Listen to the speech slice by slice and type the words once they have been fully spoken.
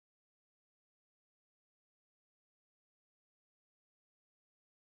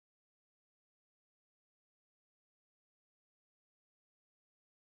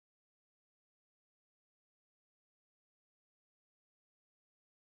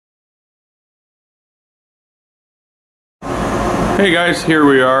Hey guys, here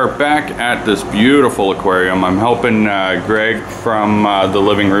we are back at this beautiful aquarium. I'm helping Greg from The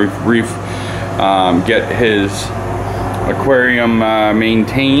Living Reef get his aquarium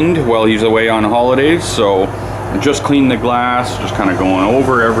maintained while he's away on holidays. So I just cleaned the glass, just kind of going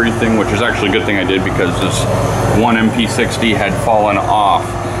over everything, which is actually a good thing I did because this one MP60 had fallen off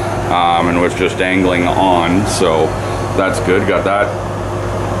and was just dangling on. So that's good, got that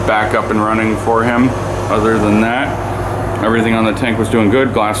back up and running for him. Other than that, everything on the tank was doing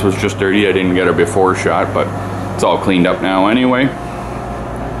good. Glass was just dirty. I didn't get a before shot, but it's all cleaned up now anyway.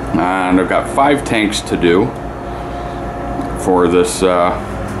 And I've got 5 tanks to do for this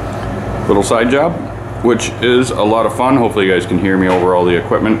little side job, which is a lot of fun. Hopefully you guys can hear me over all the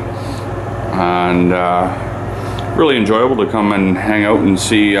equipment. And really enjoyable to come and hang out and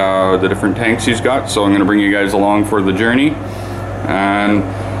see the different tanks he's got. So I'm going to bring you guys along for the journey. And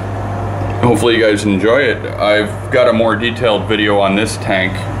hopefully you guys enjoy it. I've got a more detailed video on this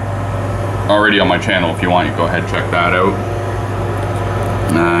tank already on my channel. If you want, you go ahead and check that out.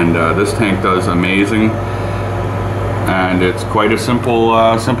 And this tank does amazing. And it's quite a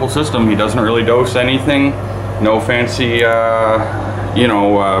simple simple system. He doesn't really dose anything. No fancy,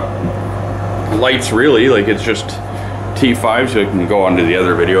 lights really. Like, it's just T5, so you can go onto the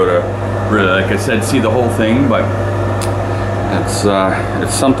other video to really, like I said, see the whole thing. But it's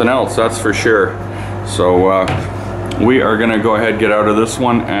something else, that's for sure. So we are gonna go ahead, get out of this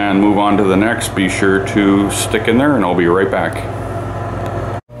one and move on to the next. Be sure to stick in there and I'll be right back.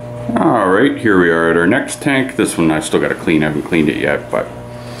 All right, here we are at our next tank. This one I still gotta clean, I haven't cleaned it yet, but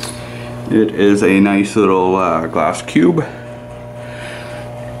it is a nice little glass cube.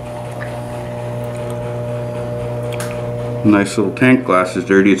 Nice little tank. Glass is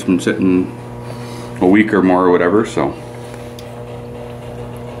dirty, it's been sitting a week or more or whatever, so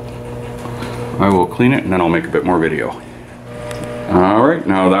I will clean it and then I'll make a bit more video. Alright,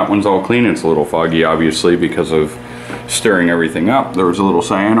 now that one's all clean. It's a little foggy obviously because of stirring everything up. There was a little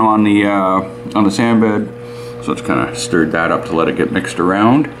cyano on the sand bed, so it's kind of stirred that up to let it get mixed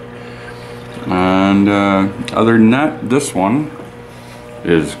around. And other than that, this one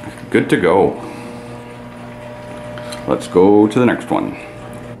is good to go. Let's go to the next one.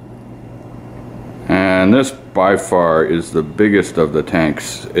 And this by far is the biggest of the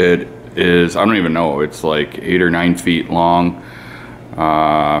tanks. It is, I don't even know, it's like 8 or 9 feet long,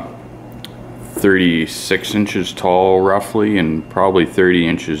 36 inches tall roughly, and probably 30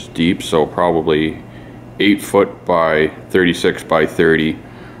 inches deep, so probably 8 foot by 36 by 30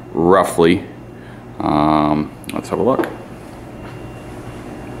 roughly. Let's have a look.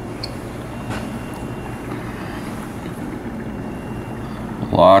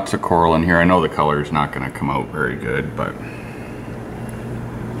 Lots of coral in here. I know the color is not going to come out very good, but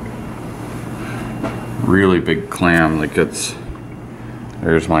really big clam. Like, it's,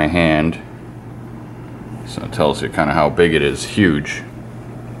 there's my hand, so it tells you kind of how big it is. Huge.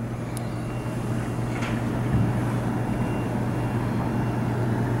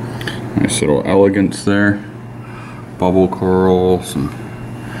 Nice little elegance there. Bubble coral, some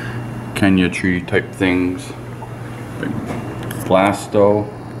Kenya tree type things. Big blasto.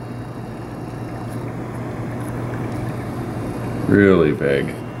 Really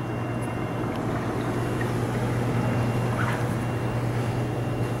big.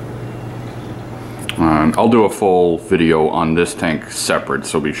 I'll do a full video on this tank separate,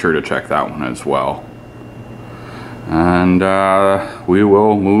 so be sure to check that one as well. And we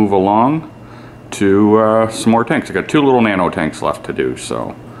will move along to some more tanks. I got 2 little nano tanks left to do,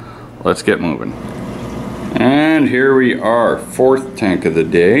 so let's get moving. And here we are, 4th tank of the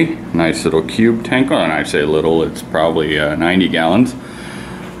day. Nice little cube tank. Well, and I say little, it's probably 90 gallons.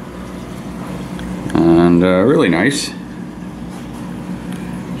 And really nice.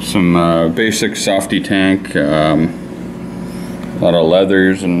 Some basic softy tank, a lot of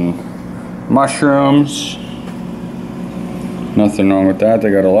leathers and mushrooms. Nothing wrong with that. They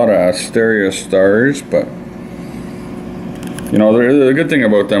got a lot of Asteria stars, but you know, the good thing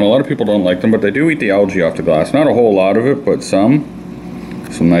about them, a lot of people don't like them, but they do eat the algae off the glass. Not a whole lot of it, but some.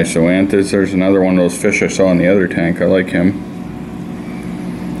 Some nice zoanthus. There's another one of those fish I saw in the other tank. I like him.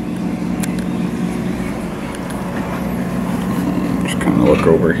 Look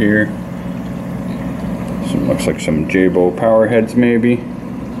over here. Some, looks like some Jabo power heads maybe.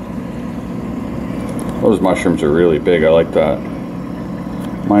 Those mushrooms are really big. I like that.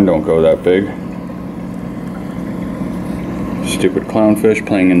 Mine don't go that big. Stupid clownfish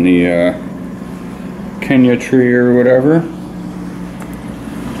playing in the Kenya tree or whatever.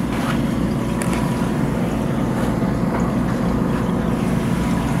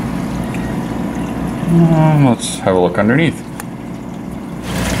 Let's have a look underneath.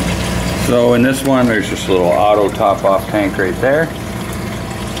 So in this one, there's just a little auto top off tank right there.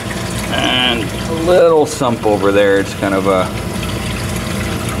 And a little sump over there. It's kind of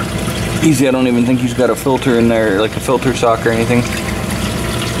easy. I don't even think he's got a filter in there, like a filter sock or anything.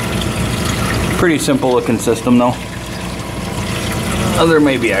 Pretty simple looking system though. There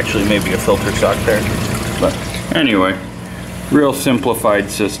may be actually maybe a filter sock there. But anyway, real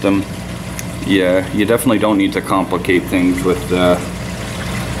simplified system. Yeah, you definitely don't need to complicate things with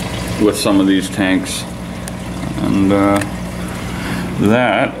some of these tanks. And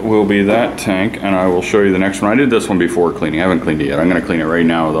that will be that tank, and I will show you the next one. I did this one before cleaning. I haven't cleaned it yet. I'm going to clean it right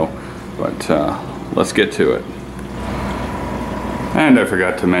now though. But let's get to it. And I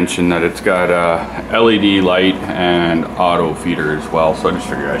forgot to mention that it's got a LED light and auto feeder as well, so I just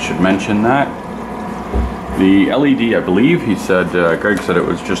figured I should mention that. The LED, I believe he said, Greg said it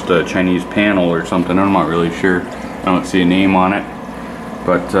was just a Chinese panel or something. I'm not really sure. I don't see a name on it.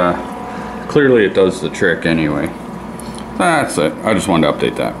 But clearly it does the trick anyway. That's it. I just wanted to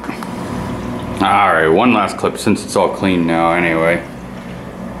update that. Alright, one last clip since it's all clean now anyway.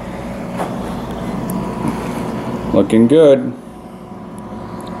 Looking good.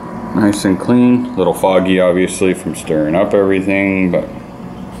 Nice and clean. A little foggy obviously from stirring up everything, but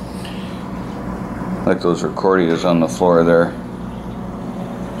like those recordias on the floor there.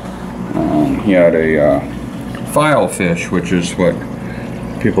 He had a file fish, which is what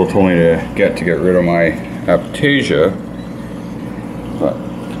people told me to get rid of my aptasia, but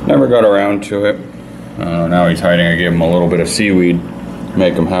never got around to it. Now he's hiding. I gave him a little bit of seaweed,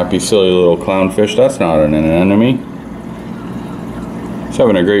 make him happy. Silly little clownfish. That's not an enemy. He's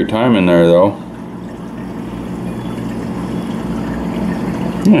having a great time in there though.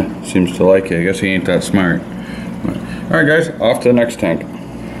 Yeah, seems to like it. I guess he ain't that smart. Alright guys, off to the next tank.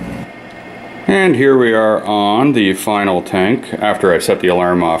 And here we are on the final tank after I set the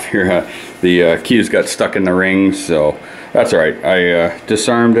alarm off. Here the keys got stuck in the rings, so that's alright. I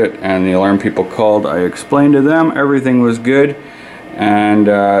disarmed it and the alarm people called. I explained to them everything was good, and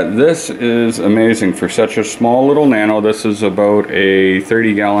this is amazing for such a small little nano. This is about a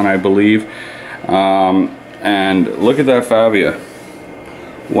 30 gallon I believe, and look at that Favia.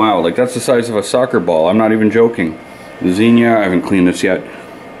 Wow, like that's the size of a soccer ball. I'm not even joking. The Xenia, I haven't cleaned this yet.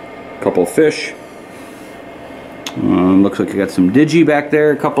 Couple of fish. Looks like I got some digi back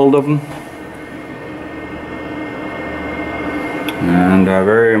there, a couple of them. And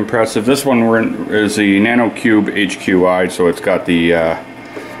very impressive. This one is the Nano Cube HQI, so it's got the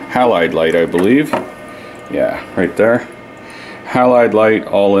halide light, I believe. Yeah, right there. Halide light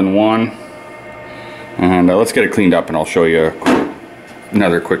all in one. And let's get it cleaned up and I'll show you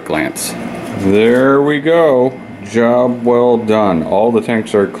another quick glance. There we go. Job well done. All the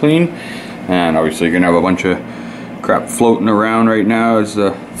tanks are clean, and obviously you're gonna have a bunch of crap floating around right now as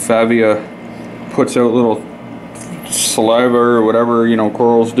the Favia puts out little saliva or whatever, you know,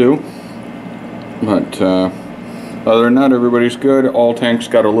 corals do. But other than that, everybody's good. All tanks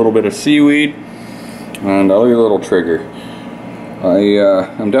got a little bit of seaweed, and I'll leave a little trigger.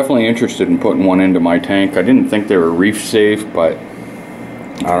 I'm definitely interested in putting one into my tank. I didn't think they were reef safe, but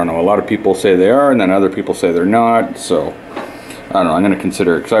I don't know, a lot of people say they are, and then other people say they're not, so I don't know, I'm going to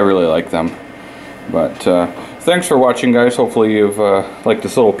consider it because I really like them. But thanks for watching guys. Hopefully you've liked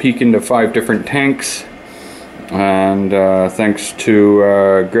this little peek into 5 different tanks, and thanks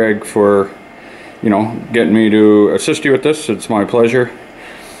to Greg for, you know, getting me to assist you with this. It's my pleasure,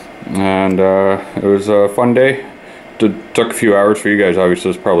 and it was a fun day. It took a few hours for you guys. Obviously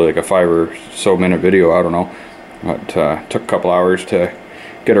it's probably like a 5 or so minute video, I don't know, but took a couple hours to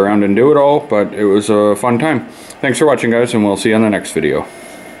get around and do it all, but it was a fun time. Thanks for watching guys, and we'll see you on the next video.